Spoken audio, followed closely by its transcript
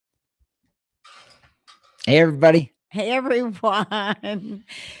Hey, everybody. Hey, everyone.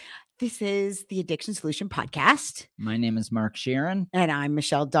 This is the Addiction Solution Podcast. My name is Mark Sheeran. And I'm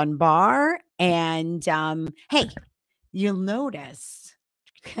Michelle Dunbar. And hey, you'll notice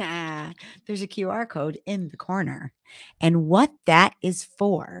there's a QR code in the corner. And what that is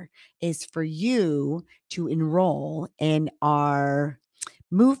for you to enroll in our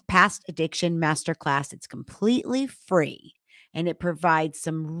Move Past Addiction Masterclass. It's completely free and it provides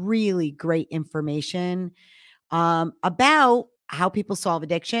some really great information about how people solve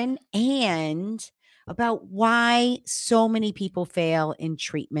addiction and about why so many people fail in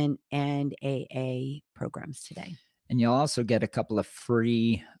treatment and AA programs today. And you'll also get a couple of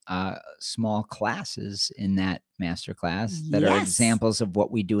free small classes in that masterclass that are examples of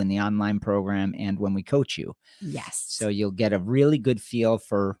what we do in the online program and when we coach you. Yes. So you'll get a really good feel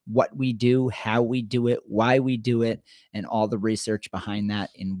for what we do, how we do it, why we do it, and all the research behind that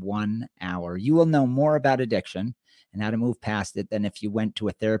in 1 hour. You will know more about addiction and how to move past it than if you went to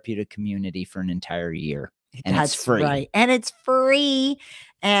a therapeutic community for an entire year. And That's it's free. Right. And it's free.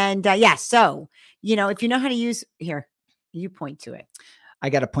 And so, if you know how to use here, you point to it. I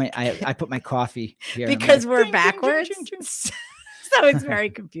got to point. I put my coffee here because we're backwards. So it's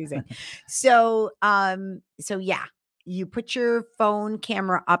very confusing. So yeah, you put your phone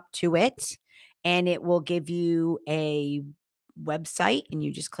camera up to it and it will give you a website, and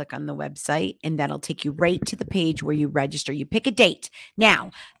you just click on the website and that'll take you right to the page where you register. You pick a date.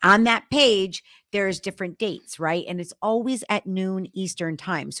 Now, on that page, there's different dates, right? And it's always at noon Eastern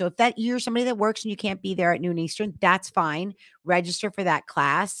time. So if you're somebody that works and you can't be there at noon Eastern, that's fine. Register for that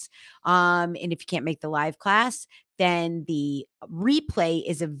class. And if you can't make the live class, then the replay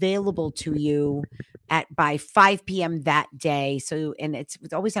is available to you by 5 p.m. that day. So, and it's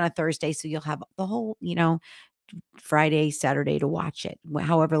always on a Thursday. So you'll have the whole, Friday, Saturday to watch it,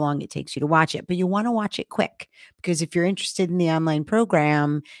 however long it takes you to watch it. But you want to watch it quick, because if you're interested in the online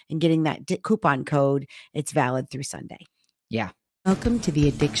program and getting that coupon code, it's valid through Sunday. Yeah. Welcome to the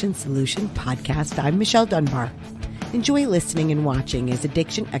Addiction Solution Podcast. I'm Michelle Dunbar. Enjoy listening and watching as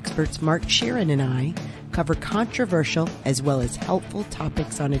addiction experts Mark Sheeran and I cover controversial as well as helpful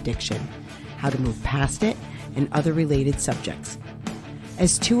topics on addiction, how to move past it, and other related subjects.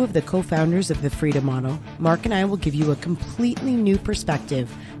 As two of the co-founders of the Freedom Model, Mark and I will give you a completely new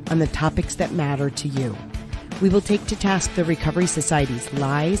perspective on the topics that matter to you. We will take to task the Recovery Society's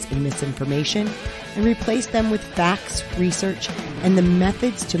lies and misinformation and replace them with facts, research, and the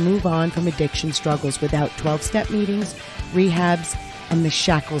methods to move on from addiction struggles without 12-step meetings, rehabs, and the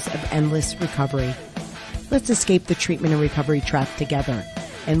shackles of endless recovery. Let's escape the treatment and recovery trap together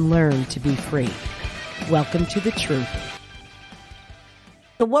and learn to be free. Welcome to the truth.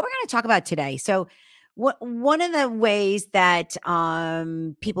 So what we're going to talk about today. So one of the ways that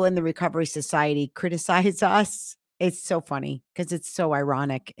people in the Recovery Society criticize us, it's so funny because it's so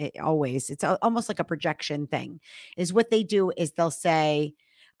ironic. It's almost like a projection thing, is what they do is they'll say,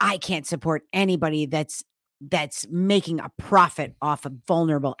 I can't support anybody that's making a profit off of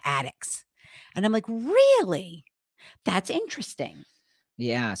vulnerable addicts. And I'm like, really? That's interesting.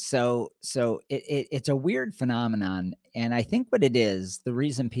 Yeah. So it's a weird phenomenon. And I think what it is, the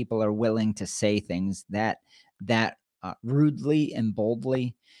reason people are willing to say things that rudely and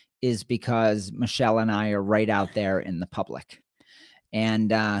boldly is because Michelle and I are right out there in the public.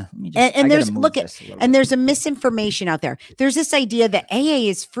 And there's there's a misinformation out there. There's this idea that AA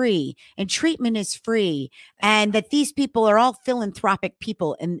is free and treatment is free, and that these people are all philanthropic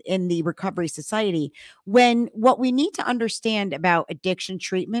people in the Recovery Society. When what we need to understand about addiction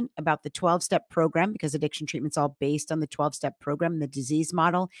treatment, about the 12-step program, because addiction treatment's all based on the 12-step program, the disease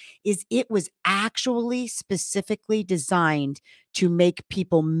model, is it was actually specifically designed to make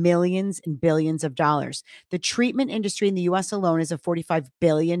people millions and billions of dollars. The treatment industry in the US alone is a $45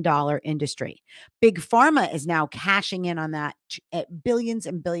 billion industry. Big Pharma is now cashing in on that at billions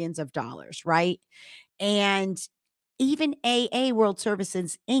and billions of dollars, right? And even AA, World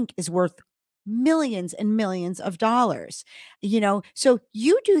Services Inc., is worth millions and millions of dollars. So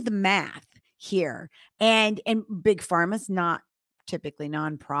you do the math here. And Big Pharma's not typically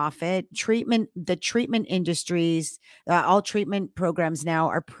nonprofit. The treatment industries, all treatment programs now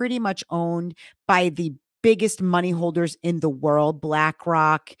are pretty much owned by the biggest money holders in the world,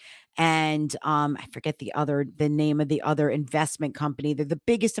 BlackRock, and I forget the name of the other investment company. They're the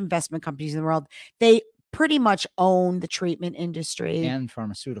biggest investment companies in the world. They pretty much own the treatment industry and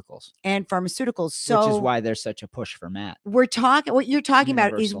pharmaceuticals. So, which is why there's such a push for MAT. What you're talking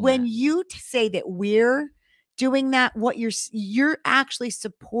about is when you say that we're doing that, what you're actually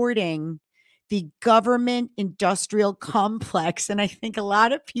supporting the government industrial complex. And I think a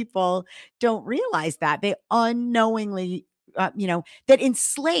lot of people don't realize that. They unknowingly, that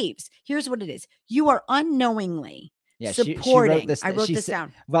enslaves. Here's what it is. You are unknowingly Yeah, she wrote supporting. this. I wrote She this said,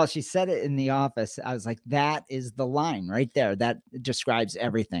 down. well, she said it in the office. I was like, that is the line right there. That describes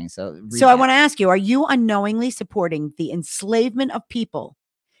everything. So read I that. want to ask you, are you unknowingly supporting the enslavement of people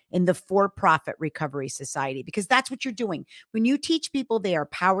in the for-profit recovery society? Because that's what you're doing. When you teach people they are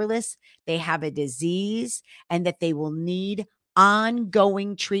powerless, they have a disease, and that they will need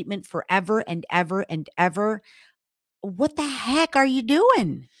ongoing treatment forever and ever and ever. What the heck are you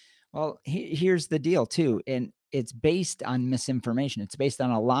doing? Well, here's the deal too. And it's based on misinformation. It's based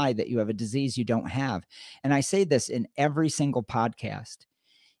on a lie that you have a disease you don't have. And I say this in every single podcast.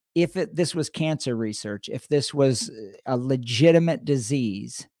 If this was cancer research, if this was a legitimate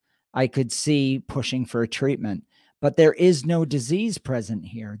disease, I could see pushing for a treatment. But there is no disease present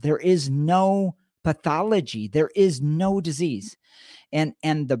here. There is no pathology. There is no disease. And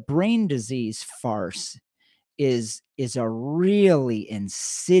the brain disease farce is a really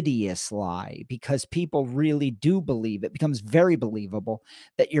insidious lie, because people really do believe it becomes very believable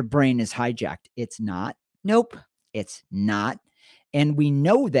that your brain is hijacked. It's not. Nope. It's not. And we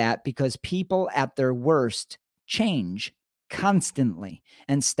know that because people at their worst change constantly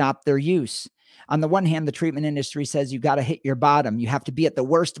and stop their use. On the one hand, the treatment industry says you got to hit your bottom. You have to be at the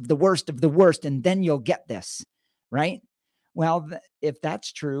worst of the worst of the worst, and then you'll get this, right? Well, if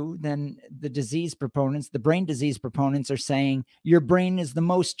that's true, then the disease proponents, the brain disease proponents, are saying your brain is the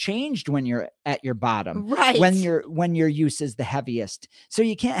most changed when you're at your bottom, right? When your use is the heaviest. So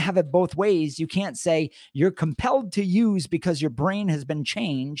you can't have it both ways. You can't say you're compelled to use because your brain has been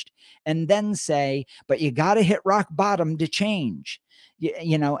changed, and then say, but you got to hit rock bottom to change.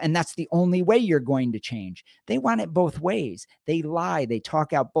 And that's the only way you're going to change. They want it both ways. They lie. They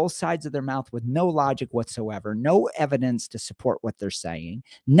talk out both sides of their mouth with no logic whatsoever, no evidence to support what they're saying.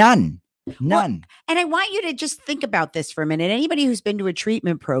 None. Well, and I want you to just think about this for a minute. Anybody who's been to a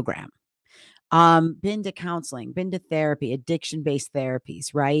treatment program, been to counseling, been to therapy, addiction-based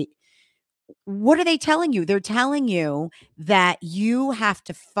therapies, right? What are they telling you? They're telling you that you have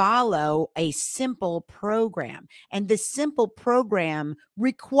to follow a simple program. And the simple program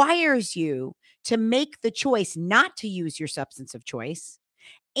requires you to make the choice not to use your substance of choice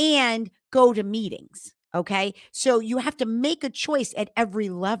and go to meetings. Okay. So you have to make a choice at every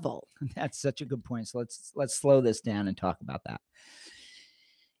level. That's such a good point. So let's slow this down and talk about that.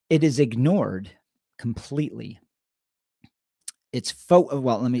 It is ignored completely. It's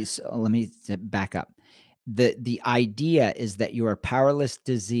well, let me back up. The idea is that you are powerless,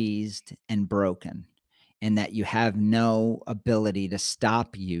 diseased, and broken, and that you have no ability to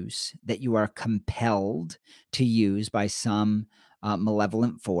stop use, that you are compelled to use by some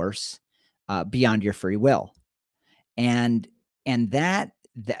malevolent force beyond your free will. And that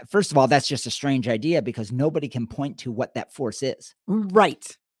first of all, that's just a strange idea, because nobody can point to what that force is.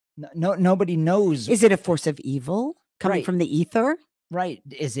 Right. Nobody knows. Is it a force of evil coming from the ether? Right.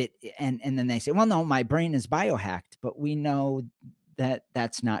 Is it? And then they say, well, no, my brain is biohacked, but we know that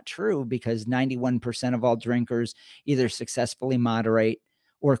that's not true, because 91% of all drinkers either successfully moderate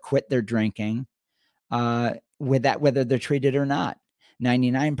or quit their drinking with that, whether they're treated or not.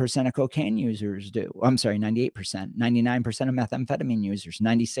 99% of cocaine users do. I'm sorry, 98%, 99% of methamphetamine users,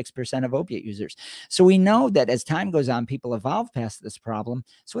 96% of opiate users. So we know that as time goes on, people evolve past this problem.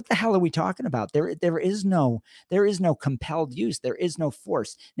 So what the hell are we talking about? There is no compelled use. There is no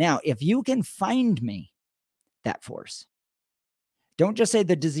force. Now, if you can find me that force, don't just say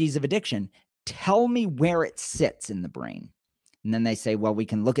the disease of addiction. Tell me where it sits in the brain. And then they say, well, we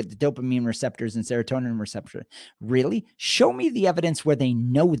can look at the dopamine receptors and serotonin receptor. Really? Show me the evidence where they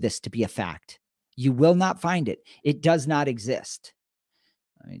know this to be a fact. You will not find it. It does not exist.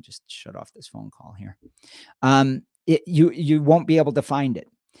 Let me just shut off this phone call here. You won't be able to find it.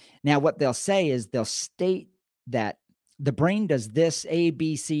 Now, what they'll say is they'll state that the brain does this, A,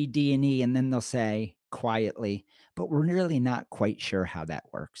 B, C, D, and E, and then they'll say quietly, but we're really not quite sure how that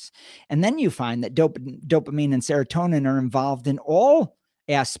works. And then you find that dopamine and serotonin are involved in all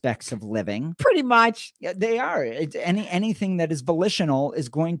aspects of living. Pretty much. Yeah, they are. Anything that is volitional is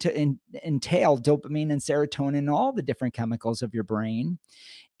going to entail dopamine and serotonin, all the different chemicals of your brain.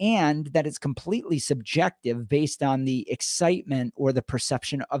 And that it's completely subjective based on the excitement or the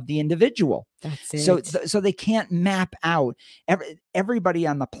perception of the individual. That's it. So they can't map out. Everybody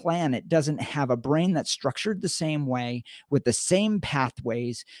on the planet doesn't have a brain that's structured the same way, with the same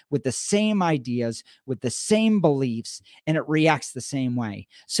pathways, with the same ideas, with the same beliefs, and it reacts the same way.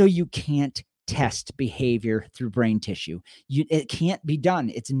 So you can't test behavior through brain tissue. It can't be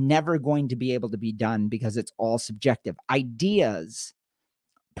done. It's never going to be able to be done because it's all subjective. Ideas,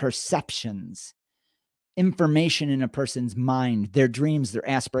 perceptions, information in a person's mind, their dreams, their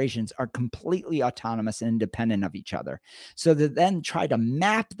aspirations are completely autonomous and independent of each other. So to then try to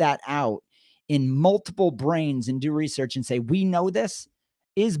map that out in multiple brains and do research and say, we know this,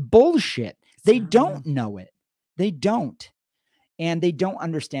 is bullshit. They don't know it. They don't. And they don't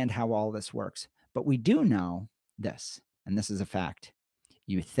understand how all this works. But we do know this, and this is a fact.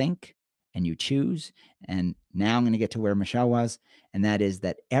 You think and you choose. And now I'm going to get to where Michelle was. And that is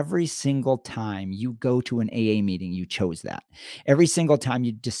that every single time you go to an AA meeting, you chose that. Every single time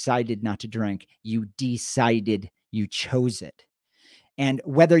you decided not to drink, you decided, you chose it. And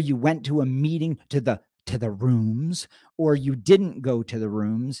whether you went to a meeting to the rooms or you didn't go to the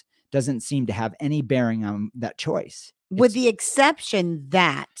rooms doesn't seem to have any bearing on that choice. With the exception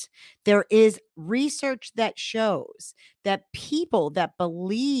that there is research that shows that people that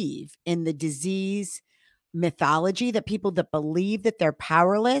believe in the disease mythology, that people that believe that they're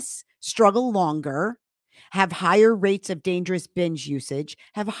powerless, struggle longer, have higher rates of dangerous binge usage,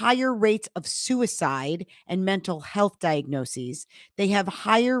 have higher rates of suicide and mental health diagnoses. They have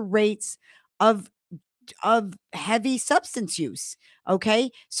higher rates of heavy substance use. Okay.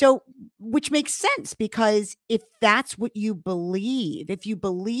 So, which makes sense, because if that's what you believe, if you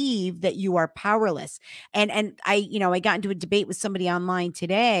believe that you are powerless, and I got into a debate with somebody online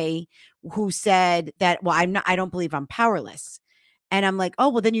today who said that, well, I don't believe I'm powerless. And I'm like, oh,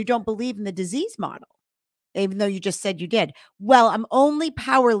 well, then you don't believe in the disease model, even though you just said you did. Well, I'm only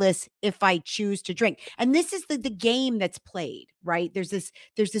powerless if I choose to drink. And this is the game that's played, right? There's this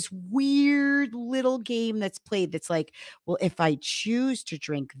weird little game that's played that's like, well, if I choose to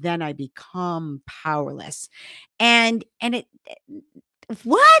drink, then I become powerless. And it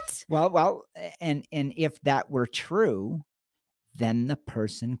what? Well, and if that were true, then the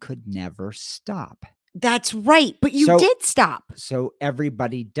person could never stop. That's right. But you did stop. So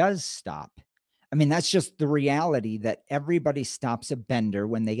everybody does stop. I mean, that's just the reality, that everybody stops a bender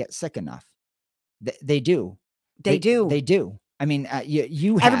when they get sick enough. They do. They do. They do. I mean,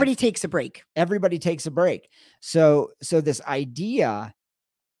 everybody takes a break. Everybody takes a break. So this idea,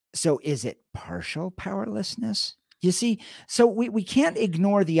 so is it partial powerlessness? You see, so we can't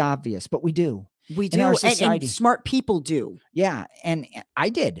ignore the obvious, but we do. We do. In our society. And smart people do. Yeah. And I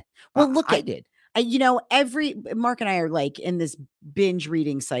did. Well, look, I did. Mark and I are like in this binge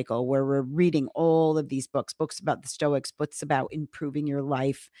reading cycle where we're reading all of these books about the Stoics, books about improving your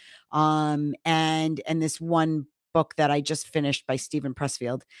life. And this one book that I just finished by Stephen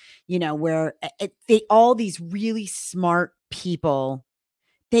Pressfield, where all these really smart people,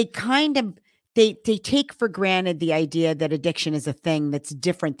 they kind of, they take for granted the idea that addiction is a thing that's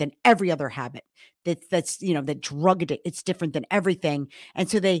different than every other habit. That's that drug addict, it's different than everything. And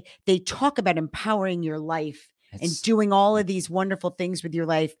so they talk about empowering your life and doing all of these wonderful things with your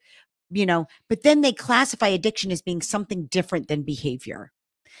life, but then they classify addiction as being something different than behavior.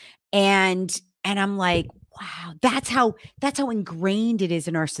 And I'm like, wow, that's how ingrained it is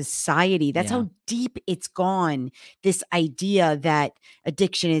in our society. That's how deep it's gone. This idea that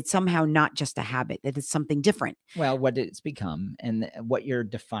addiction is somehow not just a habit, that it's something different. Well, what it's become, and what you're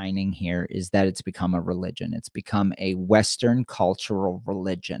defining here, is that it's become a religion. It's become a Western cultural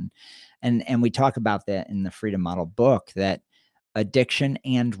religion. And we talk about that in the Freedom Model book, that addiction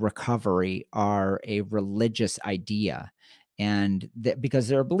and recovery are a religious idea. And because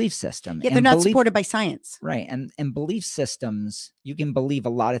they're a belief system. Yeah, they're not supported by science. Right. And belief systems, you can believe a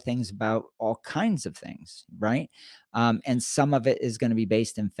lot of things about all kinds of things, right? And some of it is going to be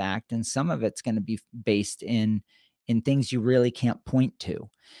based in fact, and some of it's going to be based in things you really can't point to.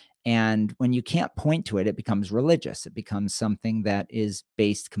 And when you can't point to it, it becomes religious. It becomes something that is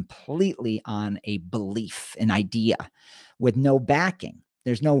based completely on a belief, an idea, with no backing.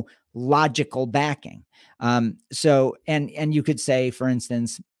 There's no logical backing. So you could say, for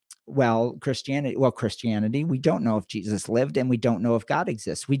instance, Christianity, we don't know if Jesus lived, and we don't know if God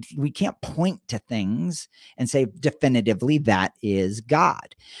exists. We can't point to things and say definitively that is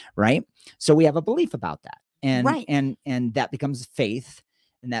God, right? So we have a belief about that. And right. and that becomes faith,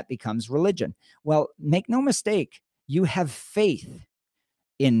 and that becomes religion. Well, make no mistake, you have faith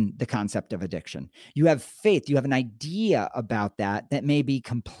in the concept of addiction. You have faith. You have an idea about that may be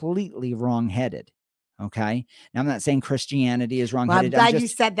completely wrong-headed. Okay. Now, I'm not saying Christianity is wrong-headed. Well, I'm glad you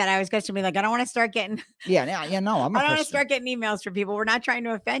said that. I was going to be like, I don't want to start getting. No. I don't want to start getting emails from people. We're not trying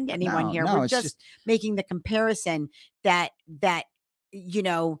to offend anyone here. We're just making the comparison that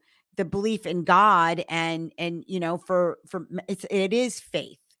the belief in God and for it is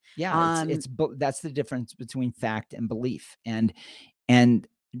faith. Yeah, that's the difference between fact and belief. And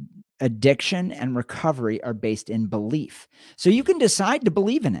addiction and recovery are based in belief. So you can decide to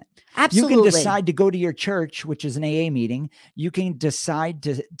believe in it. Absolutely. You can decide to go to your church, which is an AA meeting. You can decide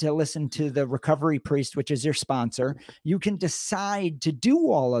to listen to the recovery priest, which is your sponsor. You can decide to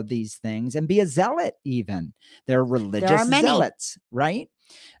do all of these things and be a zealot even. There are religious zealots, right?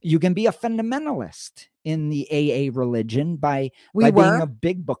 You can be a fundamentalist in the AA religion by being a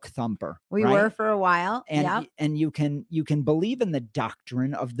big book thumper. We were for a while. And you can believe in the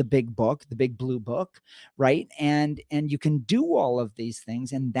doctrine of the big book, the big blue book, right? And you can do all of these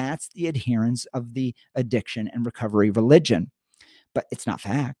things. And that's the adherence of the addiction and recovery religion. But it's not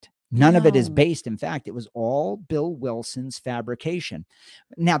fact. None of it is based in fact. It was all Bill Wilson's fabrication.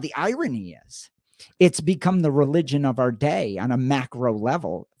 Now, the irony is, it's become the religion of our day on a macro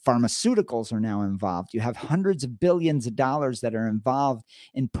level. Pharmaceuticals are now involved. You have hundreds of billions of dollars that are involved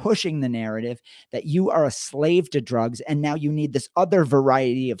in pushing the narrative that you are a slave to drugs. And now you need this other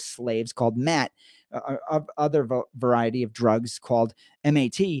variety of slaves called variety of drugs called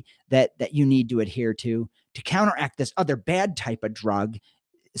MAT that you need to adhere to counteract this other bad type of drug.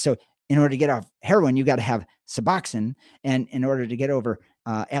 So in order to get off heroin, you got to have Suboxone. And in order to get over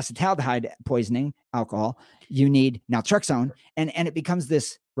acetaldehyde poisoning, alcohol, you need naltrexone, and it becomes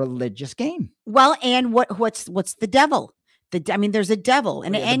this religious game. Well, and what's the devil? There's a devil,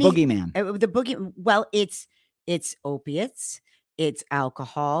 and the boogeyman. Well, it's opiates, it's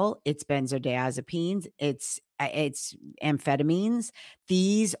alcohol, it's benzodiazepines, it's amphetamines.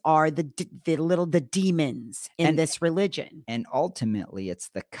 These are the demons in this religion, and ultimately, it's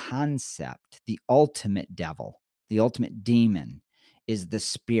the concept, the ultimate devil, the ultimate demon is the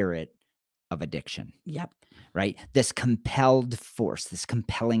spirit of addiction. Yep. Right? This compelled force, this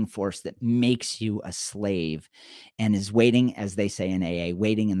compelling force that makes you a slave and is waiting, as they say in AA,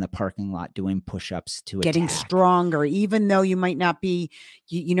 waiting in the parking lot doing push-ups to getting attack. Stronger, even though you might not be,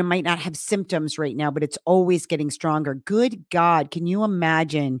 might not have symptoms right now, but it's always getting stronger. Good God. Can you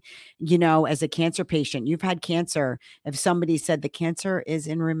imagine, as a cancer patient, you've had cancer. If somebody said the cancer is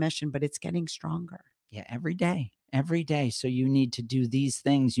in remission, but it's getting stronger. Yeah, every day. So you need to do these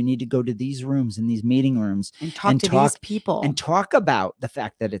things. You need to go to these rooms and these meeting rooms and talk to these people and talk about the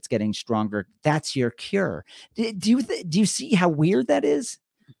fact that it's getting stronger. That's your cure. Do you see how weird that is?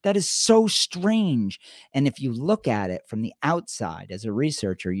 That is so strange. And if you look at it from the outside as a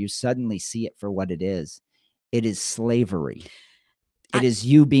researcher, you suddenly see it for what it is. It is slavery. It is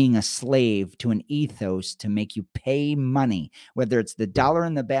you being a slave to an ethos to make you pay money, whether it's the dollar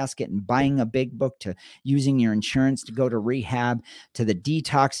in the basket and buying a big book, to using your insurance to go to rehab, to the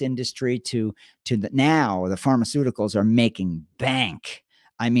detox industry, to now the pharmaceuticals are making bank.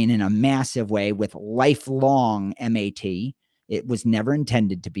 In a massive way with lifelong MAT. It was never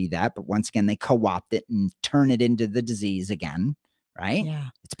intended to be that, but once again, they co-opt it and turn it into the disease again. Right? Yeah.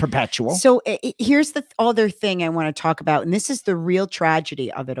 It's perpetual. So here's the other thing I want to talk about. And this is the real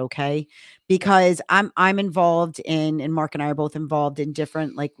tragedy of it. Okay. Because I'm involved in, and Mark and I are both involved in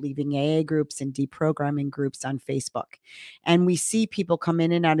different, like, leaving AA groups and deprogramming groups on Facebook. And we see people come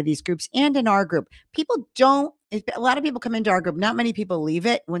in and out of these groups, and in our group, a lot of people come into our group. Not many people leave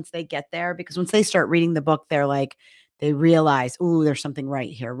it once they get there, because once they start reading the book, they're like, they realize, ooh, there's something right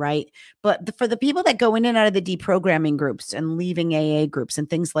here, right? But for the people that go in and out of the deprogramming groups and leaving AA groups and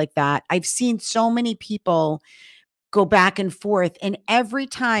things like that, I've seen so many people go back and forth, and every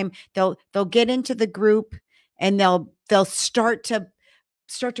time they'll get into the group and they'll start to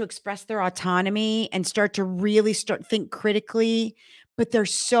express their autonomy and start to really think critically, but they're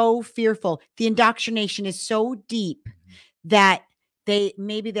so fearful. The indoctrination is so deep that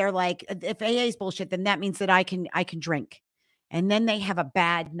they're like, if AA is bullshit, then that means that I can drink. And then they have a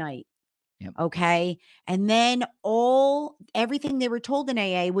bad night. Yep. Okay. And then everything they were told in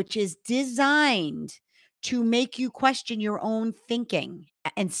AA, which is designed to make you question your own thinking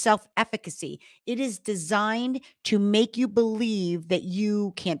and self-efficacy. It is designed to make you believe that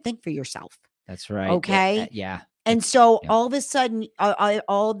you can't think for yourself. That's right. Okay. Yeah. And so all of a sudden,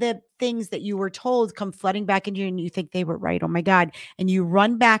 all the things that you were told come flooding back into you, and you think they were right. Oh my God. And you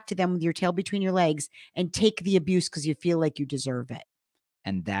run back to them with your tail between your legs and take the abuse because you feel like you deserve it.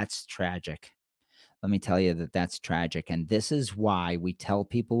 And that's tragic. Let me tell you that's tragic. And this is why we tell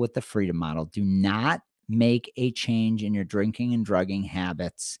people with the Freedom Model, do not make a change in your drinking and drugging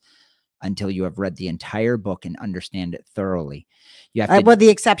habits until you have read the entire book and understand it thoroughly. You have to, well, the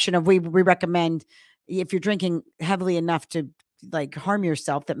exception of we recommend, if you're drinking heavily enough to like harm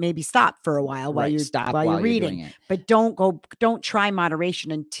yourself, that maybe stop for a while while you're reading. But don't try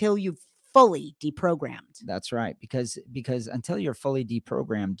moderation until you've fully deprogrammed. That's right. Because until you're fully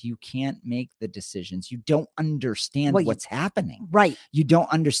deprogrammed, you can't make the decisions. You don't understand what's happening. Right. You don't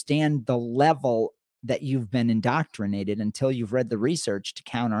understand the level that you've been indoctrinated until you've read the research to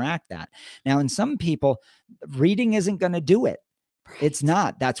counteract that. Now, in some people, reading isn't going to do it. Right. It's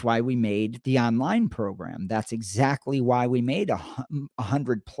not. That's why we made the online program. That's exactly why we made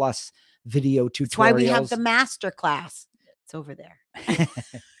 100+ video tutorials. That's why we have the master class. It's over there.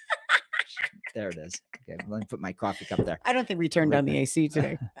 There it is. Okay, let me put my coffee cup there. I don't think we turned on the AC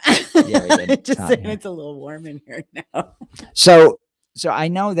today. Yeah, we did. Just saying, it's a little warm in here now. So I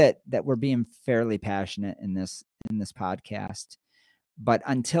know that we're being fairly passionate in this podcast, but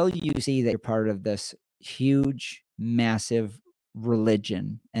until you see that you're part of this huge, massive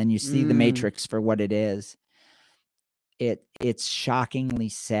religion and you see the Matrix for what it is, it's shockingly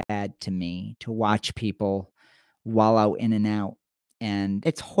sad to me to watch people wallow in and out. And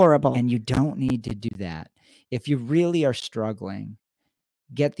it's horrible. And you don't need to do that. If you really are struggling,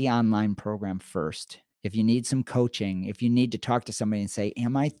 get the online program first. If you need some coaching, if you need to talk to somebody and say,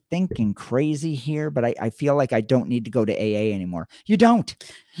 am I thinking crazy here? But I feel like I don't need to go to AA anymore. You don't.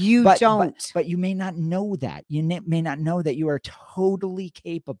 But you may not know that. You may not know that you are totally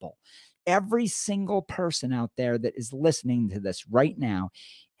capable. Every single person out there that is listening to this right now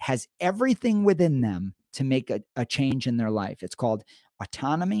has everything within them to make a change in their life. It's called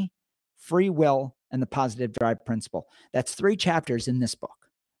autonomy, free will, and the positive drive principle. That's 3 chapters in this book,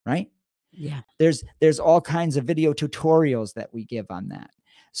 right? Yeah. There's all kinds of video tutorials that we give on that.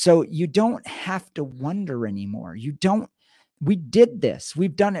 So you don't have to wonder anymore. We did this.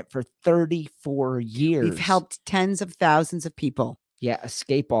 We've done it for 34 years. We've helped tens of thousands of people. Yeah,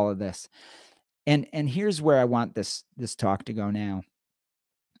 escape all of this. And here's where I want this talk to go now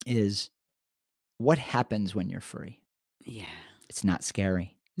is what happens when you're free? Yeah. It's not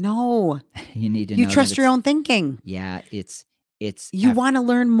scary. No. You need to know. You trust your own thinking. Yeah, it's you want to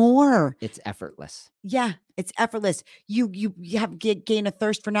learn more. It's effortless. Yeah, it's effortless. You gain a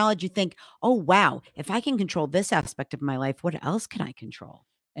thirst for knowledge. You think, oh, wow, if I can control this aspect of my life, what else can I control?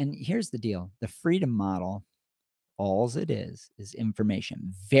 And here's the deal. The freedom model, all it is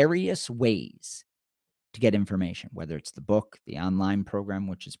information, various ways to get information, whether it's the book, the online program,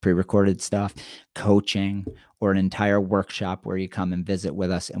 which is pre-recorded stuff, coaching, or an entire workshop where you come and visit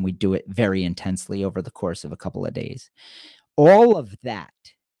with us and we do it very intensely over the course of a couple of days. All of that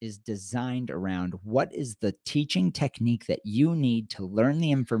is designed around what is the teaching technique that you need to learn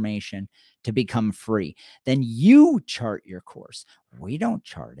the information to become free. Then you chart your course. We don't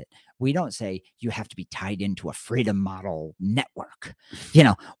chart it. We don't say you have to be tied into a freedom model network,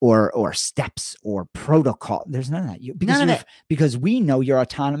 or steps or protocol. There's none of that. Because we know you're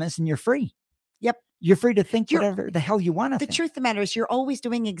autonomous and you're free. Yep. You're free to think whatever the hell you want to think. The truth of the matter is you're always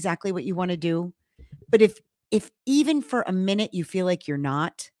doing exactly what you want to do. But if even for a minute you feel like you're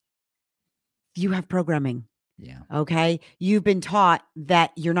not, you have programming. Yeah. Okay. You've been taught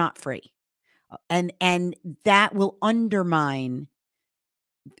that you're not free. And that will undermine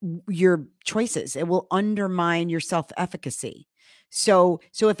your choices. It will undermine your self-efficacy. So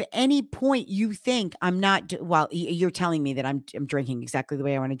if at any point you think I'm not, well, you're telling me that I'm drinking exactly the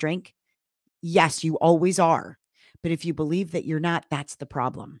way I want to drink. Yes, you always are. But if you believe that you're not, that's the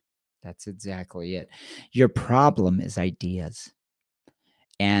problem. That's exactly it. Your problem is ideas.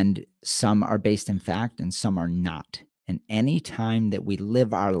 And some are based in fact and some are not. And any time that we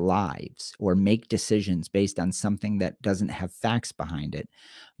live our lives or make decisions based on something that doesn't have facts behind it,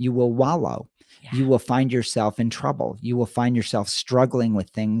 you will wallow. Yeah. You will find yourself in trouble. You will find yourself struggling with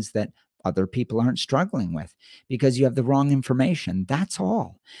things that other people aren't struggling with because you have the wrong information. That's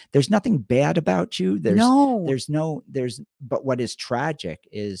all. There's nothing bad about you. But what is tragic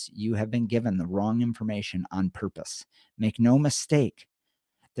is you have been given the wrong information on purpose. Make no mistake.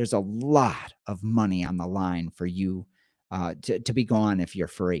 There's a lot of money on the line for you to be gone if you're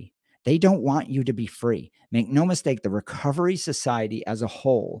free. They don't want you to be free. Make no mistake, the Recovery Society as a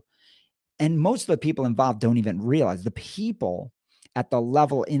whole, and most of the people involved don't even realize, the people at the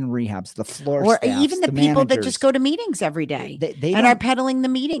level in rehabs, the floor or staffs, even the people that just go to meetings every day and are peddling the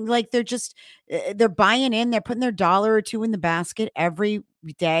meeting. Like they're buying in, they're putting their $1 or $2 in the basket every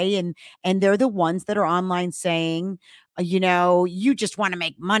day. And they're the ones that are online saying, you just want to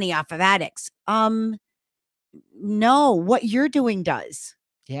make money off of addicts. No, what you're doing does.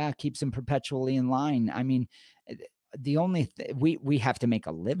 Yeah. Keeps them perpetually in line. I mean, the only we have to make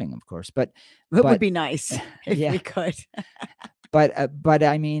a living, of course, but it would be nice if we could. But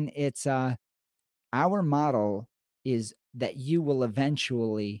I mean, it's our model is that you will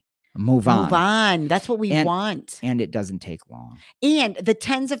eventually Move Move on. on. That's what we want. And it doesn't take long. And the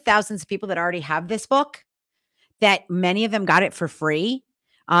tens of thousands of people that already have this book, that many of them got it for free.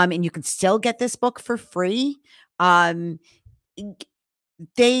 And you can still get this book for free. Many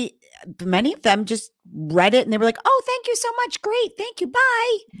of them just read it and they were like, oh, thank you so much. Great. Thank you.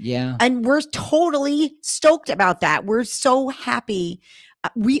 Bye. Yeah. And we're totally stoked about that. We're so happy.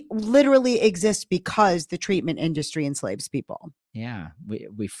 We literally exist because the treatment industry enslaves people. Yeah.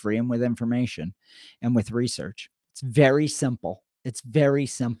 We free them with information and with research. It's very simple. It's very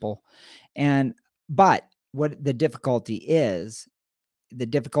simple. But what the difficulty is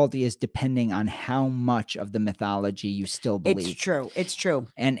depending on how much of the mythology you still believe. It's true. It's true.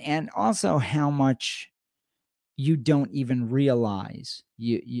 And also how much you don't even realize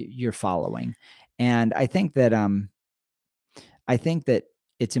you're following. And I think that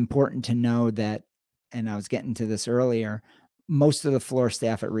it's important to know that, and I was getting to this earlier, most of the floor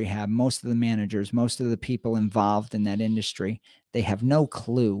staff at rehab, most of the managers, most of the people involved in that industry, they have no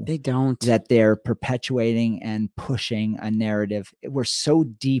clue. They don't. That they're perpetuating and pushing a narrative. We're so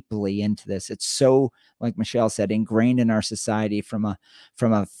deeply into this. It's so, like Michelle said, ingrained in our society from a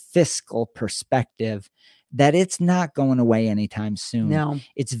fiscal perspective that it's not going away anytime soon. No.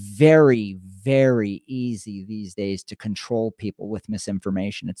 It's very, very easy these days to control people with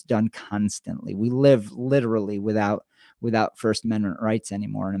misinformation. It's done constantly. We live literally without First Amendment rights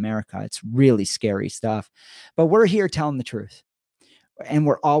anymore in America. It's really scary stuff. But we're here telling the truth. And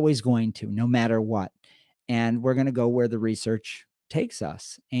we're always going to, no matter what. And we're going to go where the research takes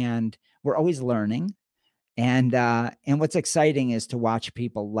us. And we're always learning. And what's exciting is to watch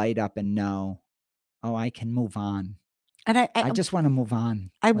people light up and know, oh, I can move on. And I just want to move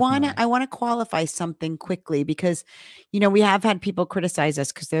on. I want to qualify something quickly because, we have had people criticize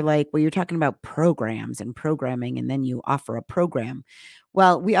us because they're like, well, you're talking about programs and programming, and then you offer a program.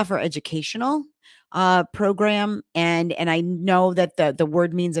 Well, we offer educational program, and I know that the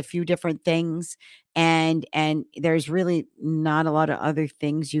word means a few different things, and there's really not a lot of other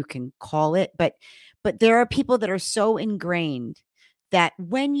things you can call it, but there are people that are so ingrained that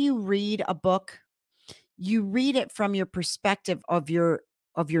when you read a book, you read it from your perspective of your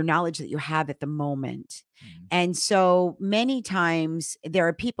knowledge that you have at the moment. Mm-hmm. And so many times there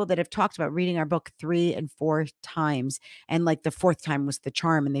are people that have talked about reading our book 3 and 4 times. And like the 4th time was the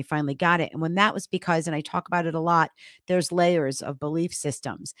charm and they finally got it. And when that was because, and I talk about it a lot, there's layers of belief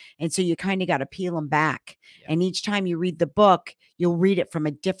systems. And so you kind of got to peel them back. Yeah. And each time you read the book, you'll read it from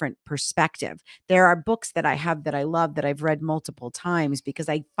a different perspective. There are books that I have that I love that I've read multiple times because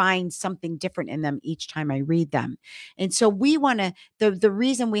I find something different in them each time I read them. And so we want to, the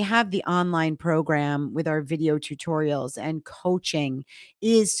reason we have the online program with our video tutorials and coaching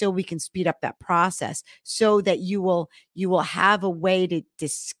is so we can speed up that process so that you will have a way to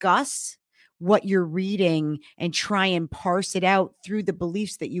discuss what you're reading and try and parse it out through the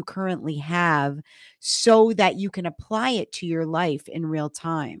beliefs that you currently have so that you can apply it to your life in real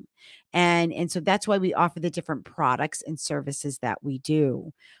time. And so that's why we offer the different products and services that we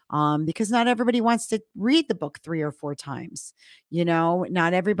do. Because not everybody wants to read the book 3 or 4 times.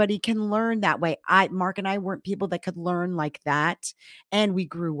 Not everybody can learn that way. Mark and I weren't people that could learn like that. And we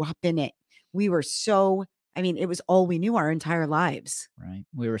grew up in it. We were it was all we knew our entire lives. Right.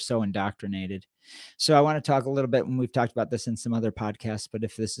 We were so indoctrinated. So I want to talk a little bit, when we've talked about this in some other podcasts, but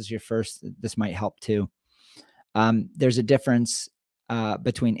if this is your first, this might help too. There's a difference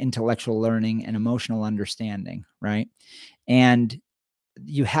between intellectual learning and emotional understanding, right? And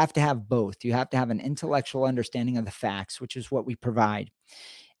you have to have both. You have to have an intellectual understanding of the facts, which is what we provide.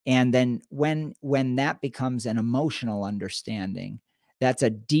 And then when that becomes an emotional understanding, that's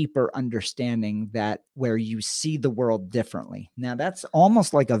a deeper understanding where you see the world differently. Now that's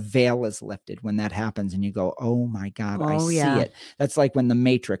almost like a veil is lifted when that happens and you go, oh my God, I see it. That's like when the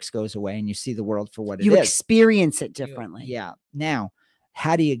matrix goes away and you see the world for what it is. You experience it differently. Yeah. Now,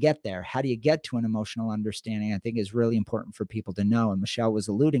 how do you get there? How do you get to an emotional understanding? I think is really important for people to know. And Michelle was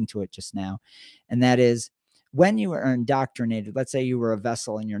alluding to it just now. And that is when you are indoctrinated, let's say you were a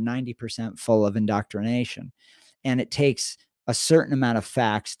vessel and you're 90% full of indoctrination, and it takes a certain amount of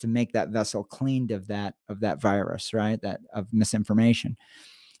facts to make that vessel cleaned of that virus, right? Of misinformation.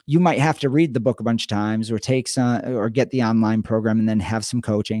 You might have to read the book a bunch of times or or get the online program and then have some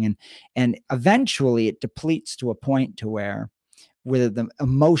coaching. And eventually it depletes to a point to where the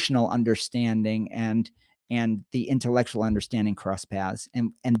emotional understanding and the intellectual understanding cross paths.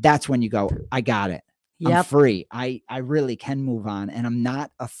 And that's when you go, I got it. Yep. I'm free. I really can move on and I'm not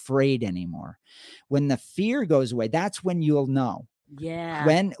afraid anymore. When the fear goes away, that's when you'll know. Yeah.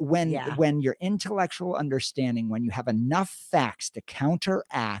 When your intellectual understanding, when you have enough facts to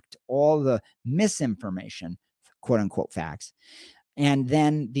counteract all the misinformation, quote unquote facts, and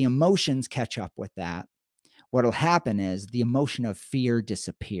then the emotions catch up with that, what'll happen is the emotion of fear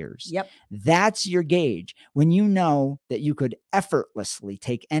disappears. Yep. That's your gauge. When you know that you could effortlessly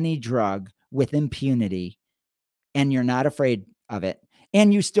take any drug with impunity and you're not afraid of it,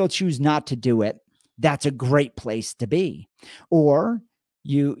 and you still choose not to do it, that's a great place to be. Or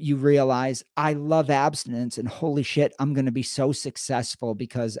you realize, I love abstinence, and holy shit, I'm going to be so successful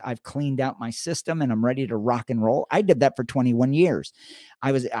because I've cleaned out my system and I'm ready to rock and roll. I did that for 21 years.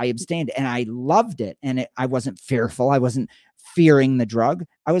 I abstained and I loved it. And I wasn't fearful. I wasn't fearing the drug.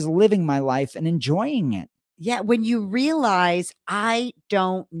 I was living my life and enjoying it. Yeah. When you realize I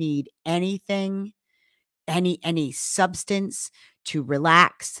don't need anything, any substance to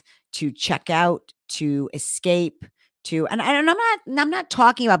relax, to check out, to escape, and I'm not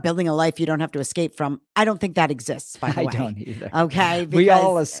talking about building a life you don't have to escape from. I don't think that exists, by the way. I don't either. Okay. We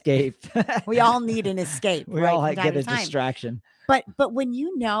all escape. We all need an escape. We right, all get a distraction. But when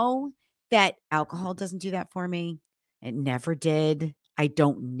you know that alcohol doesn't do that for me, it never did. I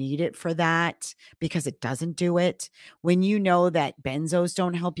don't need it for that because it doesn't do it. When you know that benzos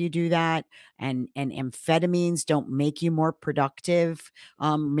don't help you do that, and amphetamines don't make you more productive,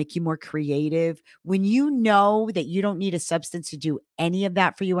 make you more creative. When you know that you don't need a substance to do any of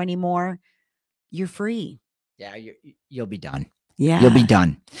that for you anymore, you're free. Yeah, you'll be done. Yeah, you'll be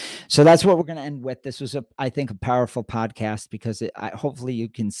done. So that's what we're going to end with. This was I think a powerful podcast because hopefully you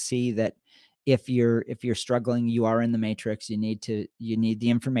can see that if you're struggling, you are in the matrix. You need the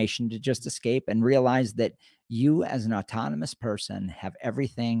information to just escape and realize that you, as an autonomous person, have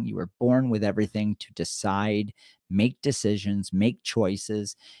everything. You were born with everything to decide, make decisions, make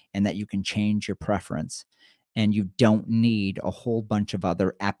choices, and that you can change your preference. And you don't need a whole bunch of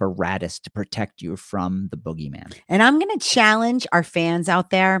other apparatus to protect you from the boogeyman. And I'm going to challenge our fans out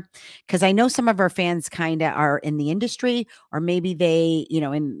there, because I know some of our fans kind of are in the industry, or maybe they,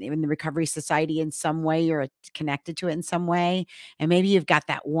 in the recovery society in some way, or connected to it in some way. And maybe you've got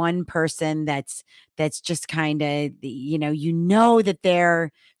that one person that's just kind of, that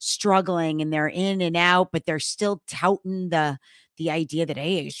they're struggling and they're in and out, but they're still touting the idea that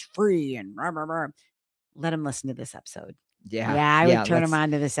AA is free and rah, rah, rah. Let them listen to this episode. Yeah. I would turn them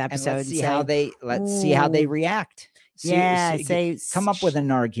on to this episode. Let's see how they react. Come up with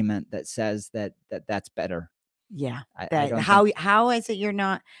an argument that says that's better. Yeah. How is it you're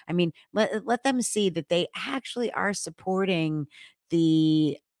not? I mean, let them see that they actually are supporting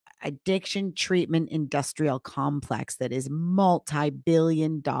the addiction treatment industrial complex that is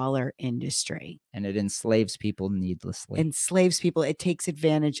multi-billion-dollar industry. And it enslaves people needlessly. It takes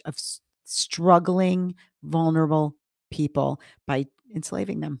advantage of struggling, vulnerable people by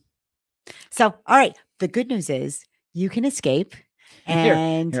enslaving them. So, all right. The good news is you can escape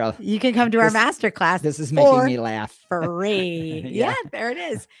and you can come to our masterclass. This is making me laugh. Free. Yeah, there it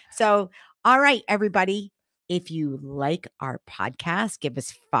is. So, all right, everybody. If you like our podcast, give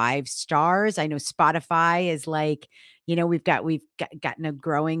us 5 stars. I know Spotify is like, we've gotten a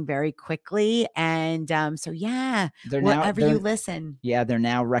growing very quickly. And so, yeah, wherever you listen. Yeah, they're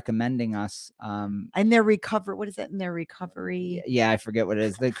now recommending us. And their recovery, what is that in their recovery? Yeah, I forget what it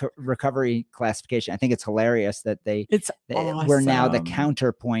is. The recovery classification. I think it's hilarious that awesome. We're now the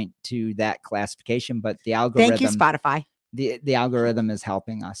counterpoint to that classification, but the algorithm. Thank you, Spotify. The algorithm is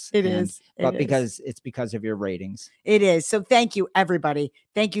helping us. It's because of your ratings. It is. So thank you, everybody.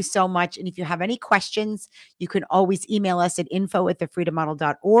 Thank you so much. And if you have any questions, you can always email us at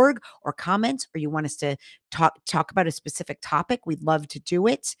info@thefreedommodel.org, or comments, or you want us to talk about a specific topic, we'd love to do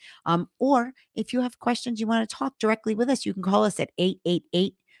it. Or if you have questions, you want to talk directly with us, you can call us at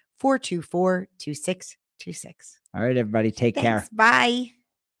 888-424-2626. All right, everybody. Take care. Bye.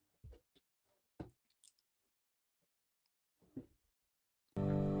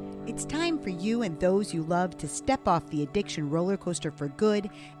 It's time for you and those you love to step off the addiction roller coaster for good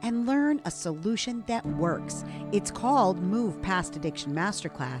and learn a solution that works. It's called Move Past Addiction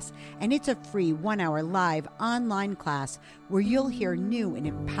Masterclass, and it's a free 1-hour live online class where you'll hear new and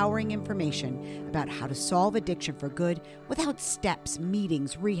empowering information about how to solve addiction for good without steps,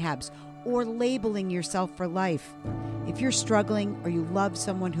 meetings, rehabs, or labeling yourself for life. If you're struggling or you love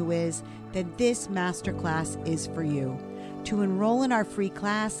someone who is, then this masterclass is for you. To enroll in our free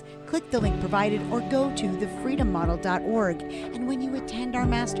class, click the link provided or go to thefreedommodel.org. And when you attend our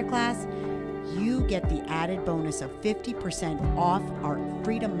masterclass, you get the added bonus of 50% off our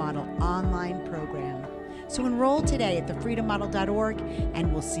Freedom Model online program. So enroll today at thefreedommodel.org,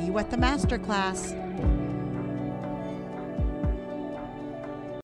 and we'll see you at the masterclass.